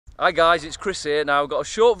Hi guys, it's Chris here. Now I've got a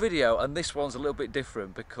short video and this one's a little bit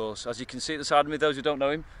different because as you can see at the side of me, those who don't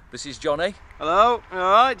know him, this is Johnny. Hello,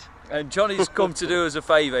 alright? And Johnny's come to do us a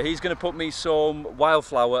favour. He's going to put me some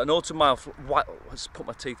wildflower, an autumn wildflower, let's put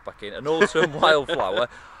my teeth back in, an autumn wildflower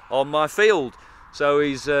on my field. So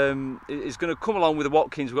he's going to come along with the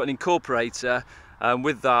Watkins. We've got an incorporator, and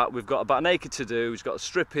with that we've got about an acre to do. He's got a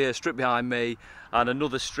strip here, a strip behind me, and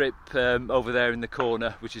another strip over there in the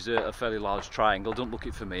corner, which is a fairly large triangle. Don't look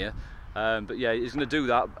it from here. But yeah, he's going to do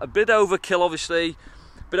that. A bit overkill, obviously,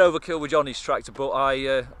 a bit overkill with Johnny's tractor, but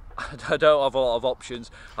I don't have a lot of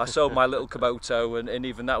options. I sold my little Komodo, and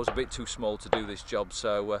even that was a bit too small to do this job.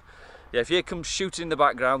 So yeah, if you hear come shooting in the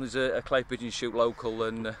background, there's a clay pigeon shoot local,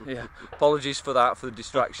 and yeah, apologies for that, for the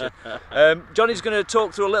distraction. Johnny's going to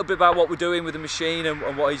talk through a little bit about what we're doing with the machine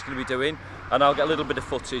and what he's going to be doing, and I'll get a little bit of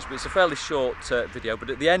footage, but it's a fairly short video. But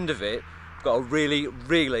at the end of it, I've got a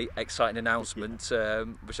really exciting announcement,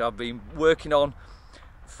 which I've been working on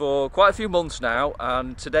for quite a few months now,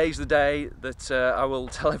 and today's the day that I will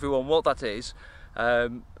tell everyone what that is.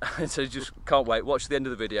 So just can't wait. Watch the end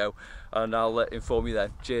of the video and I'll inform you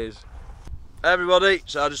then. Cheers. Hey everybody,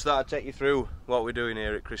 so I just thought I'd take you through what we're doing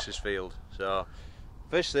here at Chris's field. So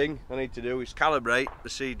first thing I need to do is calibrate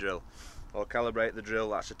the seed drill, or calibrate the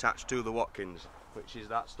drill that's attached to the Watkins, which is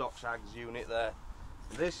that stock sags unit there.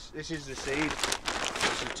 This is the seed.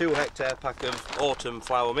 It's a 2 hectare pack of autumn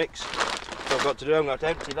flower mix. So I've got to do, I'm going to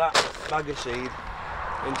empty that bag of seed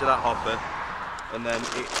into that hopper, and then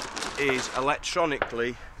it is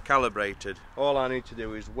electronically calibrated. All I need to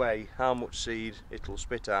do is weigh how much seed it'll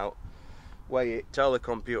spit out, weigh it, tell the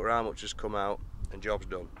computer how much has come out, and job's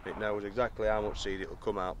done. It knows exactly how much seed it'll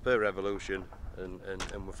come out per revolution, and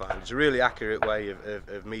we're fine. It's a really accurate way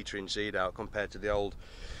of metering seed out compared to the old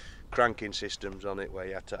cranking systems on it where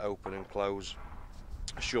you had to open and close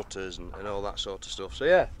shutters and all that sort of stuff. So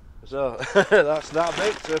yeah, so that's that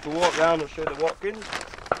bit. So if we walk around and show the Watkins,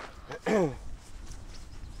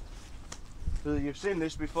 so you've seen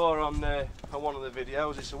this before on one of the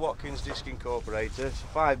videos. It's a Watkins disc incorporator. It's a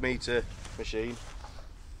 5 metre machine,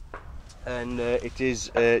 and it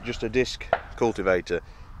is just a disc cultivator.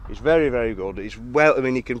 It's very good. It's well, I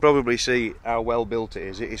mean, you can probably see how well built it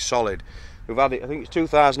is. It is solid. We've had it, I think it's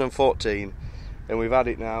 2014, and we've had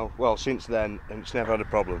it now, well, since then, and it's never had a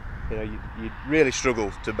problem. You know, you really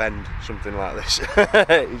struggle to bend something like this.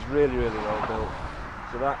 It's really well built.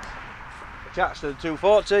 So that's attached to the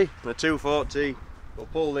 240, and the 240 will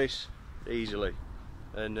pull this easily.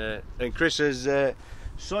 And Chris's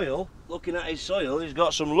soil, looking at his soil, he's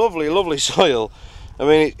got some lovely soil. I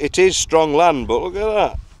mean, it is strong land, but look at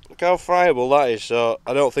that. Look how friable that is. So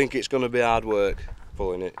I don't think it's going to be hard work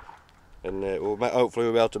pulling it. And hopefully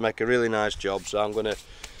we'll be able to make a really nice job. So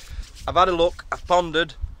I've had a look, I've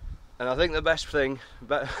pondered, and I think the best thing,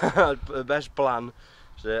 the best plan,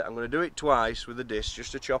 is I'm going to do it twice with the disc,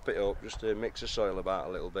 just to chop it up, just to mix the soil about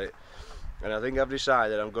a little bit. And I think I've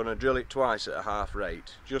decided I'm going to drill it twice at a half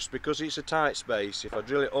rate, just because it's a tight space. If I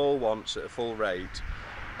drill it all once at a full rate,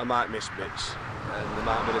 I might miss bits, and there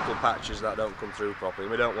might be little patches that don't come through properly.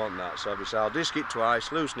 We don't want that, so I'll disc it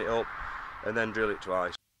twice, loosen it up, and then drill it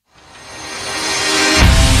twice.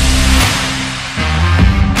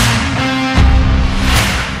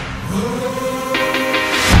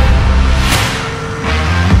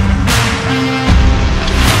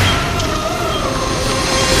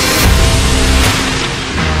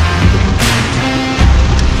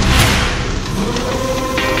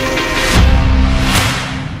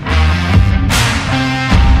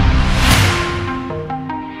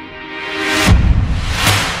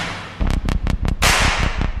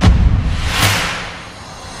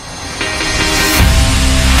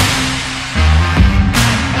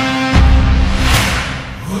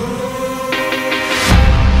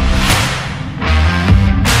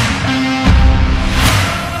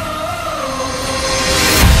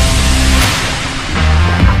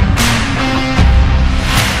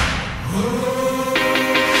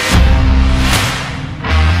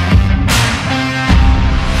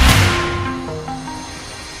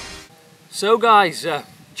 So guys,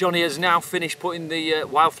 Johnny has now finished putting the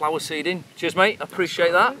wildflower seed in. Cheers mate, I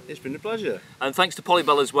appreciate that. It's been a pleasure. And thanks to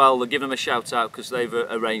Pollybell as well. They'll give them a shout out because they've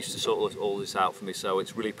arranged to sort all this out for me, so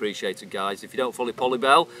it's really appreciated guys. If you don't follow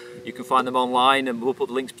Pollybell, you can find them online, and we'll put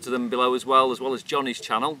the links to them below as well as Johnny's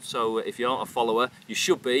channel. So if you aren't a follower, you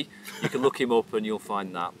should be. You can look him up and you'll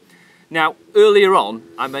find that. Now, earlier on,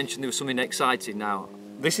 I mentioned there was something exciting. Now,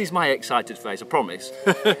 this is my excited face, I promise.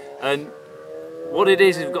 And what it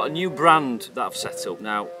is, we've got a new brand that I've set up.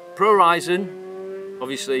 Now, Pro Horizon,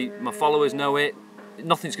 obviously my followers know it,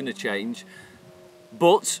 nothing's going to change.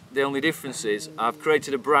 But the only difference is I've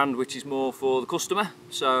created a brand which is more for the customer.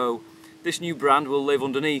 So this new brand will live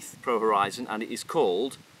underneath Pro Horizon, and it is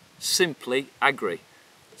called Simply Agri.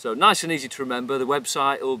 So nice and easy to remember. The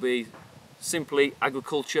website will be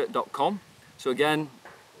simplyagriculture.com. So again,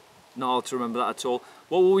 not hard to remember that at all.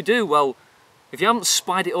 What will we do? Well, if you haven't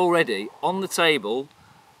spied it already, on the table,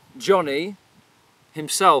 Jonny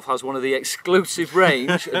himself has one of the exclusive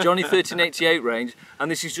range, a Jonny1388 range, and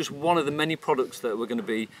this is just one of the many products that we're going to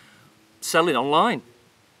be selling online.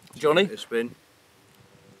 Jonny? A spin.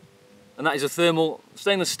 And that is a thermal,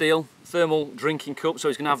 stainless steel, thermal drinking cup, so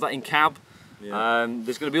he's going to have that in cab. Yeah.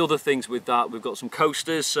 There's going to be other things with that. We've got some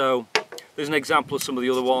coasters, so there's an example of some of the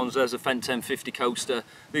other ones. There's a Fendt 1050 coaster.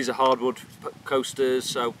 These are hardwood coasters,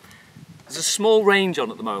 so there's a small range on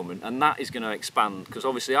at the moment, and that is going to expand because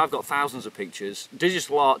obviously I've got thousands of pictures.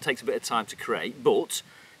 Digital art takes a bit of time to create, but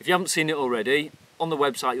if you haven't seen it already, on the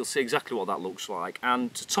website you'll see exactly what that looks like.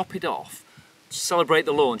 And to top it off, to celebrate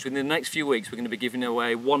the launch, within the next few weeks we're going to be giving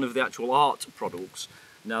away one of the actual art products.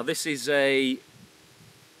 Now this is a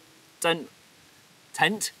tent?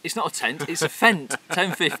 It's not a tent, it's a Fendt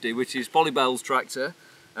 1050, which is Pollybell's tractor,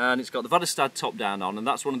 and it's got the Vadestad top down on, and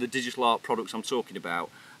that's one of the digital art products I'm talking about.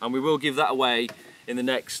 And we will give that away in the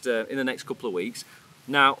next couple of weeks.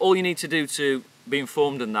 Now, all you need to do to be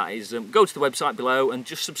informed on that is go to the website below and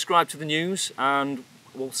just subscribe to the news, and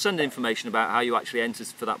we'll send information about how you actually enter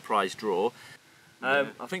for that prize draw. I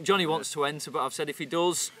think Jonny wants to enter, but I've said if he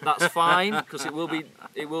does, that's fine, because it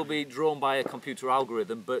will be drawn by a computer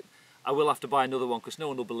algorithm. But I will have to buy another one because no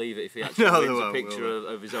one will believe it if he actually wins a picture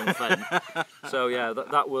of his own Fendt. So yeah,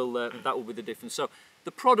 that will be the difference. So the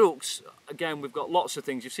products, again, we've got lots of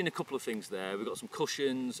things. You've seen a couple of things there. We've got some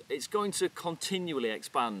cushions. It's going to continually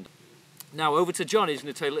expand. Now over to Jonny. He's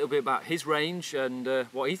going to tell you a little bit about his range and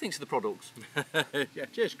what he thinks of the products. Yeah,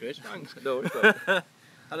 cheers, Chris. Thanks. No, it's great. I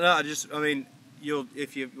don't know. I mean,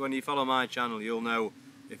 when you follow my channel, you'll know.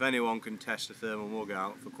 If anyone can test a thermal mug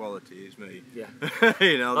out for quality, it's me. Yeah,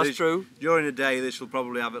 you know, that's true. During the day, this will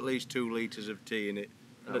probably have at least 2 litres of tea in it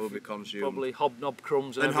that will be consumed. Probably hobnob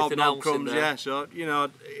crumbs and everything hobnob else crumbs, in there. yeah. So you know,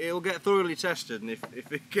 it'll get thoroughly tested, and if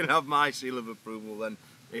it can have my seal of approval, then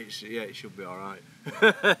it should be all right.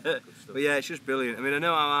 But yeah, it's just brilliant. I mean, I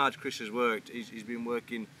know how hard Chris has worked. He's been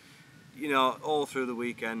working, you know, all through the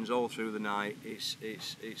weekends, all through the night. It's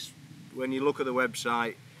when you look at the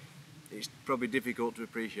website, it's probably difficult to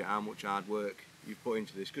appreciate how much hard work you've put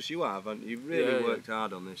into this, because you have, and you've really worked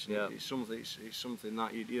hard on this. And it's something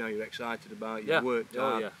that you're excited about. You've worked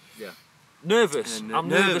hard. Nervous. I'm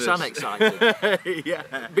nervous and excited.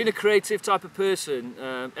 Yeah. Being a creative type of person,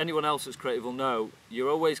 anyone else that's creative will know, you're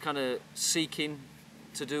always kind of seeking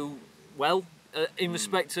to do well in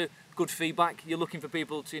respect to good feedback. You're looking for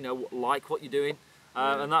people to like what you're doing,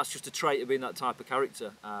 and that's just a trait of being that type of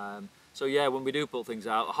character. So yeah, when we do put things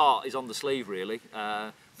out, heart is on the sleeve really.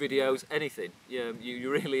 Videos, anything.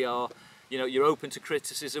 You really are, you're open to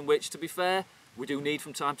criticism, which to be fair, we do need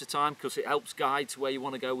from time to time because it helps guide to where you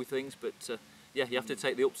want to go with things. But yeah, you have to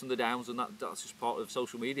take the ups and the downs, and that's just part of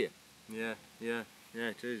social media. Yeah,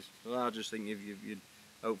 it is. Well, I just think you'd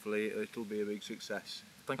hopefully it'll be a big success.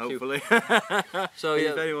 Thank hopefully. you. So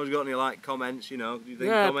if anyone's got any comments, do you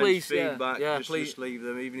think comments, please, feedback, please, just leave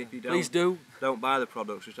them, even if you don't. Please do. Don't buy the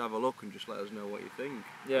products, just have a look and just let us know what you think.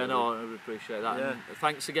 Yeah, no, I appreciate that. Yeah. And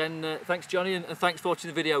thanks again, thanks Jonny, and thanks for watching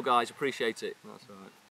the video, guys. Appreciate it. That's all right.